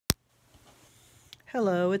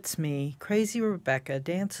Hello, it's me, Crazy Rebecca,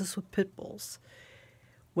 Dances with Pitbulls.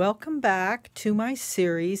 Welcome back to my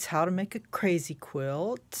series, How to Make a Crazy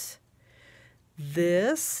Quilt.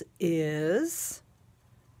 This is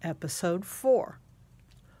episode 4.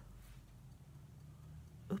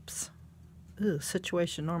 Oops. Ooh,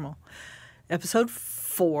 situation normal. Episode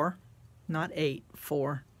 4, not 8,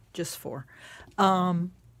 4, just 4.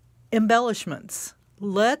 Embellishments.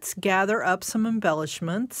 Let's gather up some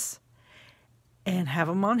embellishments and have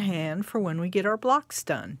them on hand for when we get our blocks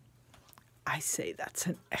done. I say that's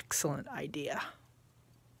an excellent idea.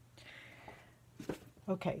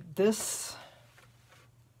 Okay, this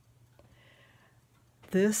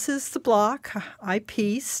is the block I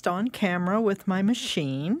pieced on camera with my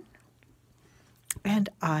machine, and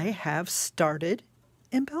I have started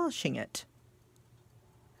embellishing it.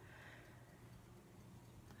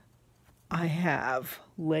 I have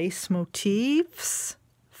lace motifs,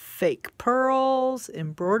 fake pearls,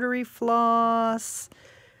 embroidery floss,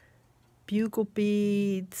 bugle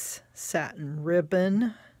beads, satin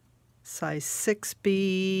ribbon, size 6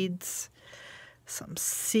 beads, some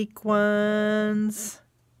sequins.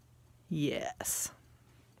 Yes.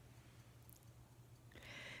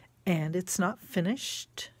 And it's not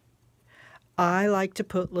finished. I like to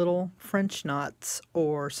put little French knots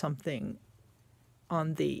or something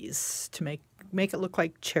on these to make it look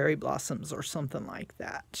like cherry blossoms or something like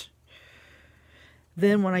that.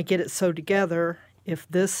 Then when I get it sewed together, if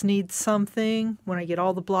this needs something, when I get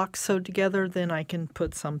all the blocks sewed together, then I can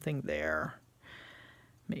put something there.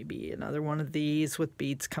 Maybe another one of these with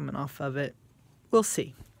beads coming off of it. We'll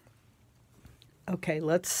see. Okay,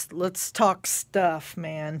 let's talk stuff,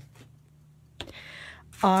 man.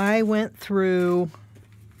 I went through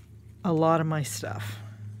a lot of my stuff.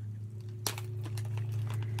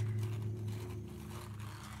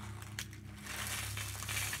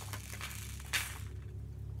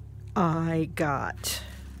 I got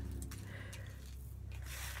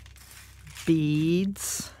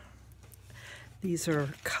beads. These are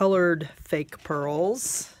colored fake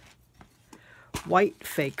pearls, white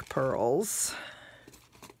fake pearls,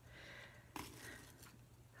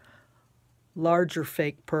 larger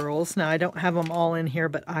fake pearls. Now, I don't have them all in here,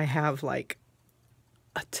 but I have like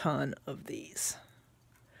a ton of these.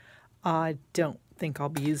 I don't think I'll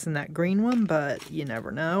be using that green one, but you never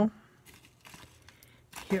know.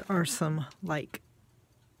 Here are some like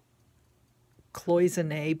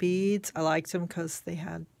cloisonne beads. I liked them because they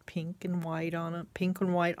had pink and white on it. Pink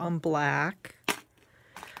and white on black.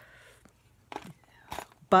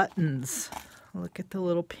 Buttons. Look at the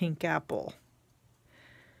little pink apple.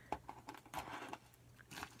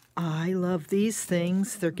 I love these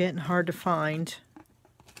things. They're getting hard to find.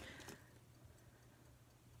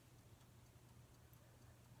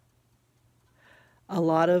 A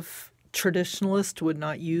lot of traditionalists would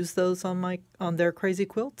not use those on their crazy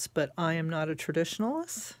quilts, but I am not a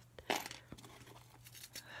traditionalist.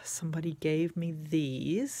 Somebody gave me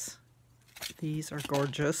these. These are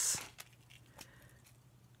gorgeous.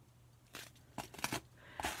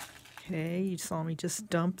 Okay, you saw me just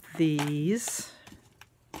dump these.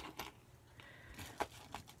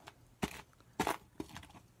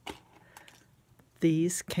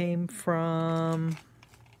 These came from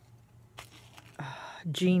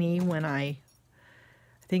Jeannie when I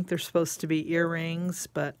think they're supposed to be earrings,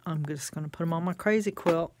 but I'm just going to put them on my crazy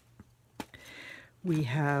quilt. We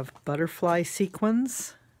have butterfly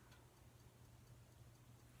sequins.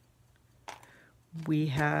 We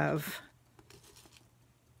have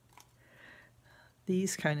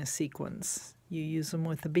these kind of sequins. You use them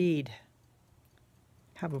with a bead.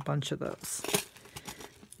 Have a bunch of those.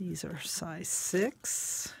 These are size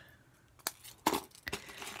 6.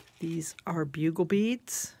 These are bugle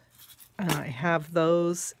beads, and I have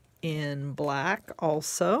those in black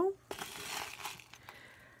also.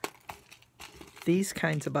 These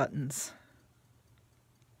kinds of buttons.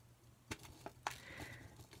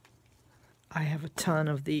 I have a ton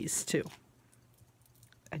of these too.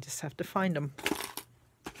 I just have to find them.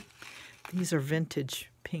 These are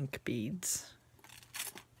vintage pink beads.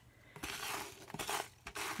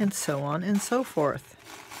 And so on and so forth.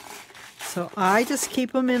 So I just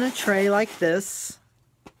keep them in a tray like this,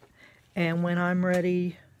 and when I'm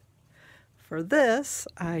ready for this,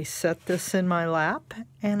 I set this in my lap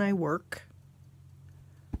and I work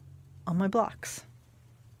on my blocks.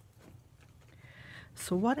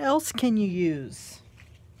 So what else can you use?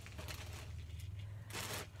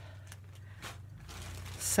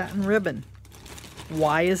 Satin ribbon.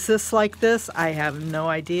 Why is this like this? I have no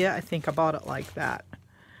idea. I think I bought it like that.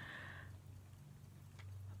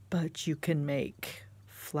 But you can make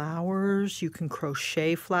flowers. You can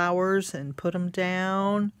crochet flowers and put them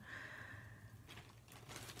down.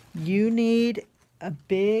 You need a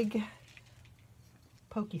big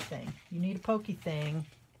pokey thing. You need a pokey thing.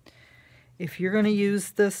 If you're going to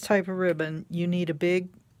use this type of ribbon, you need a big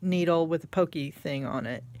needle with a pokey thing on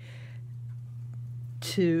it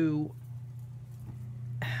to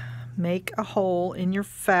make a hole in your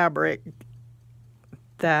fabric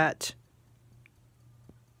that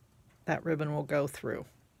ribbon will go through.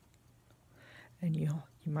 And you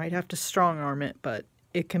might have to strong arm it, but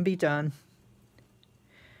it can be done.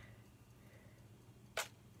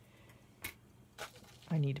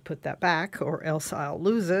 I need to put that back or else I'll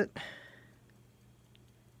lose it.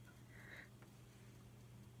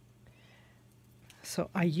 So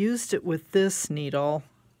I used it with this needle.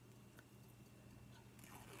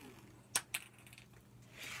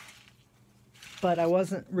 But I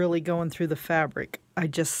wasn't really going through the fabric. I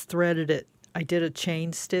just threaded it. I did a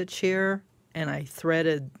chain stitch here and I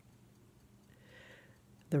threaded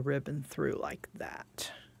the ribbon through like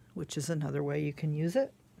that, which is another way you can use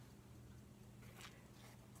it.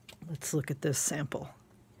 Let's look at this sample.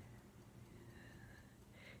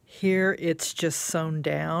 Here it's just sewn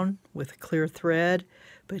down with a clear thread,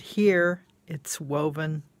 but here it's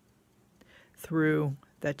woven through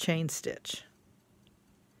that chain stitch.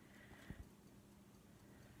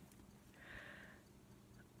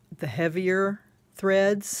 The heavier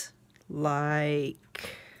threads,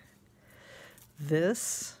 like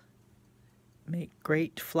this, make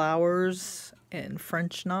great flowers and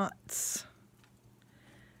French knots.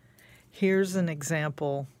 Here's an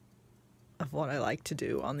example of what I like to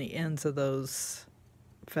do on the ends of those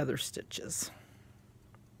feather stitches.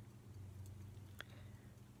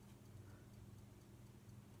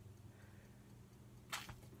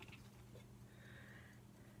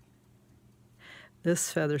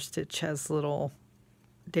 This feather stitch has little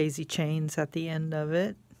daisy chains at the end of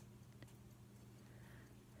it.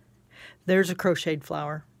 There's a crocheted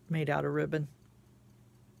flower made out of ribbon.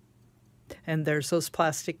 And there's those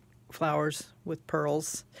plastic flowers with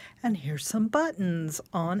pearls. And here's some buttons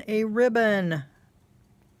on a ribbon.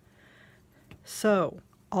 So,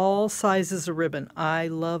 all sizes of ribbon. I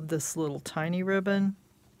love this little tiny ribbon.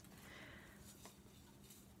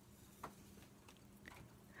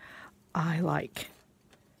 I like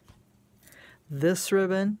this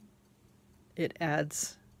ribbon. It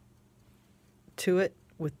adds to it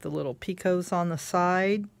with the little picots on the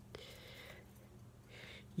side.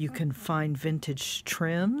 You can find vintage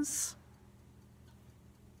trims.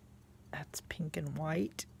 That's pink and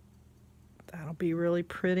white. That'll be really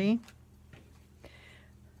pretty.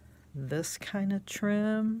 This kind of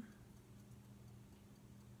trim.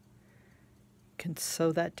 Can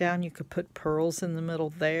sew that down. You could put pearls in the middle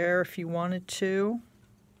there if you wanted to.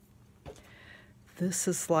 This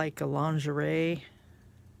is like a lingerie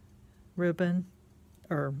ribbon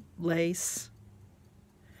or lace.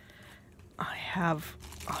 I have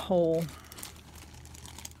a whole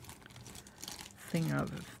thing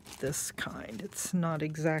of this kind. It's not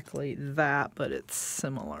exactly that, but it's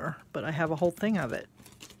similar. But I have a whole thing of it.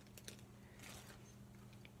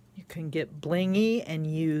 You can get blingy and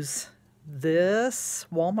use this.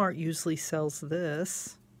 Walmart usually sells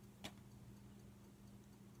this.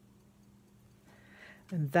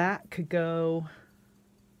 And that could go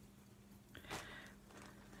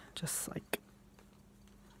just like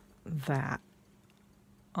that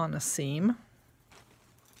on a seam.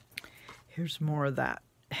 Here's more of that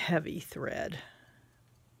heavy thread.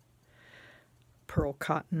 Pearl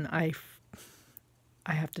cotton. I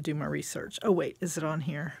have to do my research. Oh wait, is it on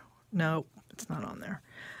here? No, it's not on there.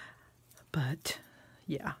 But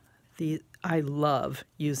yeah, I love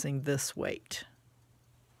using this weight.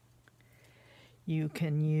 You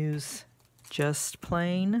can use just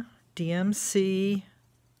plain DMC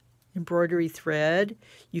embroidery thread.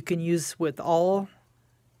 You can use with all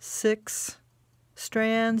 6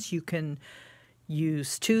 strands. You can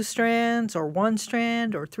use 2 strands or 1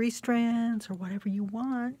 strand or 3 strands or whatever you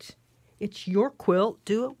want. It's your quilt.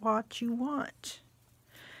 Do it what you want.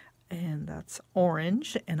 And that's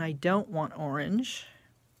orange, and I don't want orange.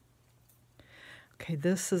 Okay,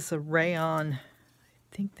 this is a rayon.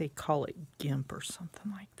 I think they call it gimp or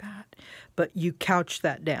something like that. But you couch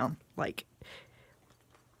that down. Like,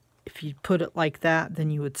 if you put it like that, then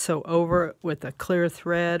you would sew over it with a clear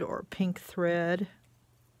thread or a pink thread.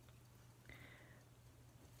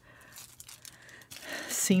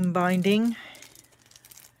 Seam binding.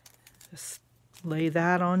 Just lay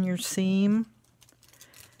that on your seam.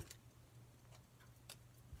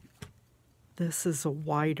 This is a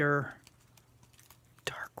wider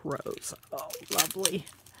dark rose. Oh, lovely.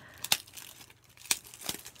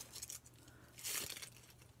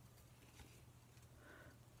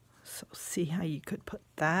 So see how you could put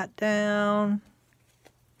that down.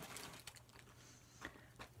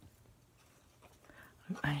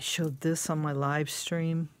 I showed this on my live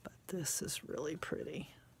stream, but this is really pretty.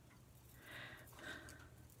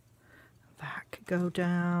 That could go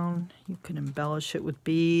down. You can embellish it with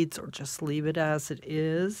beads or just leave it as it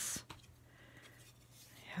is.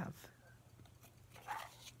 I have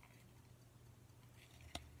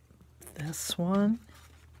this one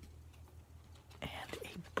and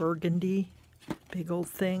a burgundy, big old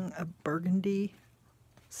thing of burgundy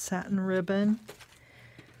satin ribbon.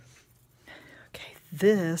 Okay,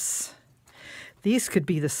 these could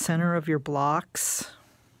be the center of your blocks.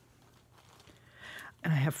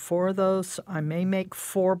 And I have 4 of those. So I may make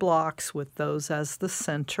 4 blocks with those as the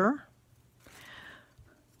center.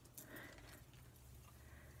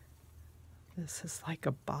 This is like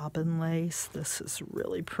a bobbin lace. This is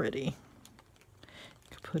really pretty. You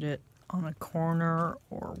can put it on a corner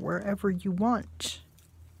or wherever you want.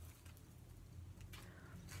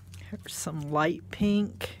 Here's some light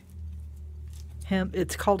pink.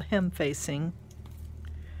 It's called hem facing,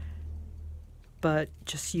 but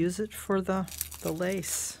just use it for the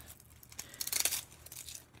lace.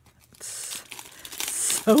 It's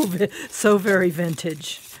so very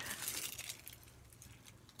vintage.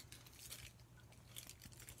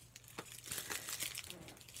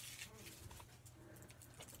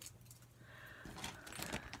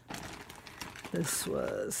 This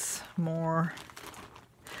was more.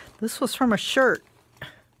 This was from a shirt.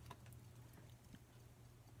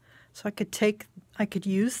 So I could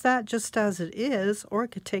use that just as it is, or I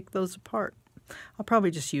could take those apart. I'll probably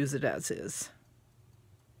just use it as is.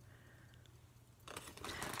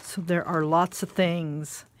 So there are lots of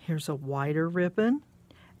things. Here's a wider ribbon,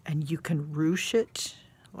 and you can ruche it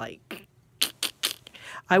like.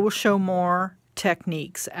 I will show more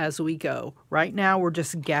techniques as we go. Right now we're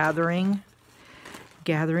just gathering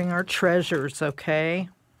our treasures, okay?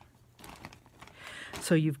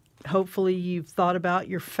 So hopefully you've thought about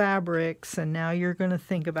your fabrics, and now you're going to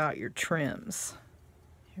think about your trims.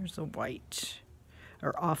 Here's a white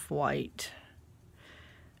or off-white.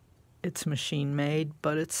 It's machine made,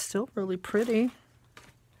 but it's still really pretty.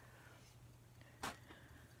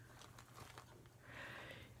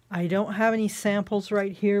 I don't have any samples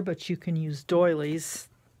right here, but you can use doilies.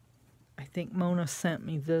 I think Mona sent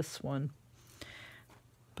me this one,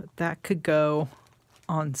 but that could go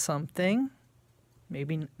on something.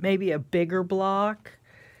 Maybe a bigger block.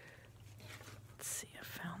 Let's see, I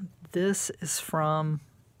found this is from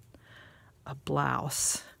a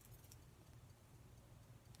blouse.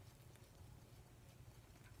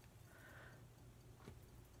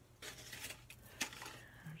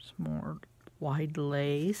 There's more wide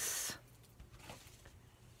lace.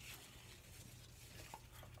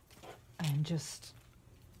 And just,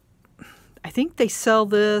 I think they sell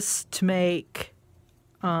this to make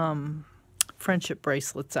friendship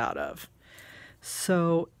bracelets out of.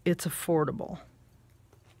 So it's affordable.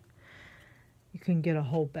 You can get a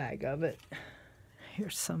whole bag of it.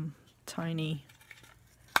 Here's some tiny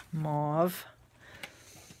mauve.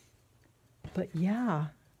 But yeah,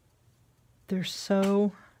 they're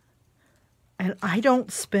so, and I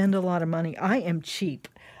don't spend a lot of money. I am cheap.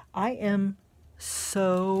 I am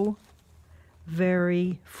so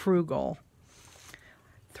very frugal.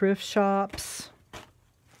 Thrift shops,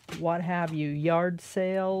 what have you, yard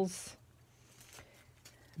sales.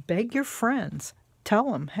 Beg your friends.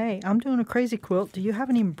 Tell them, hey, I'm doing a crazy quilt. Do you have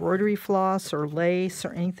any embroidery floss or lace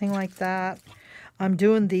or anything like that? I'm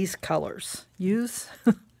doing these colors. Use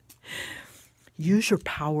your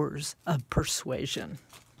powers of persuasion.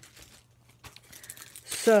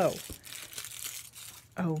 So,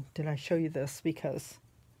 oh, did I show you this? Because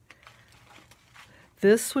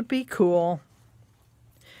this would be cool,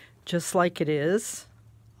 just like it is.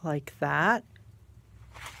 Like that,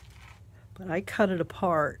 but I cut it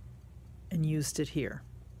apart and used it here.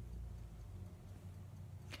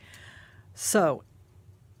 So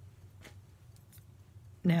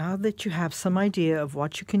now that you have some idea of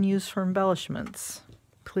what you can use for embellishments,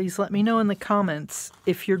 please let me know in the comments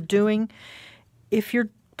if you're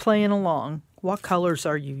playing along, what colors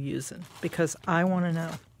are you using? Because I want to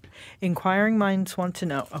know. Inquiring minds want to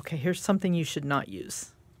know. Okay, here's something you should not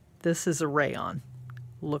use. This is a rayon.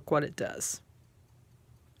 Look what it does.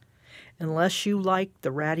 Unless you like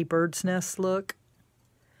the ratty bird's nest look,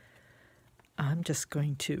 I'm just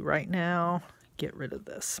going to, right now, get rid of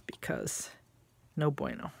this because no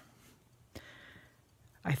bueno.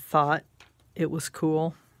 I thought it was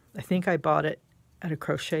cool. I think I bought it at a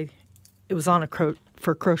crochet. It was on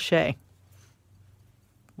for crochet.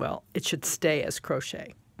 Well, it should stay as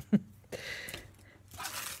crochet.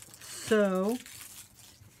 So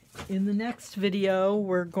in the next video,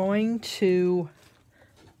 we're going to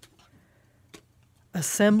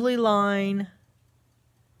assembly line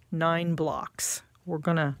 9 blocks. We're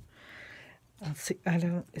gonna, let's see,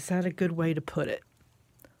 is that a good way to put it?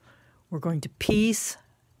 We're going to piece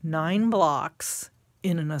 9 blocks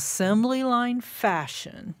in an assembly line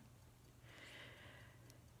fashion.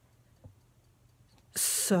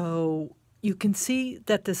 So you can see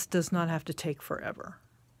that this does not have to take forever.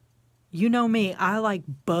 You know me, I like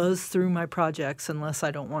buzz through my projects unless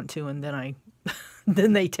I don't want to, and then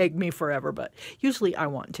then they take me forever, but usually I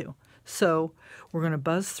want to. So we're going to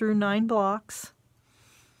buzz through 9 blocks,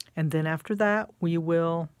 and then after that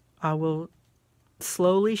I will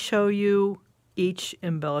slowly show you each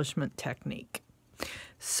embellishment technique.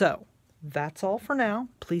 So that's all for now.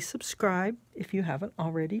 Please subscribe if you haven't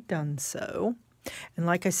already done so. And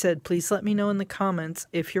like I said, please let me know in the comments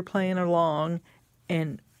if you're playing along,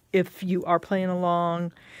 and if you are playing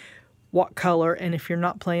along, what color, and if you're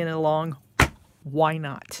not playing along, why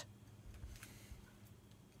not?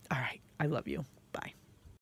 All right, I love you.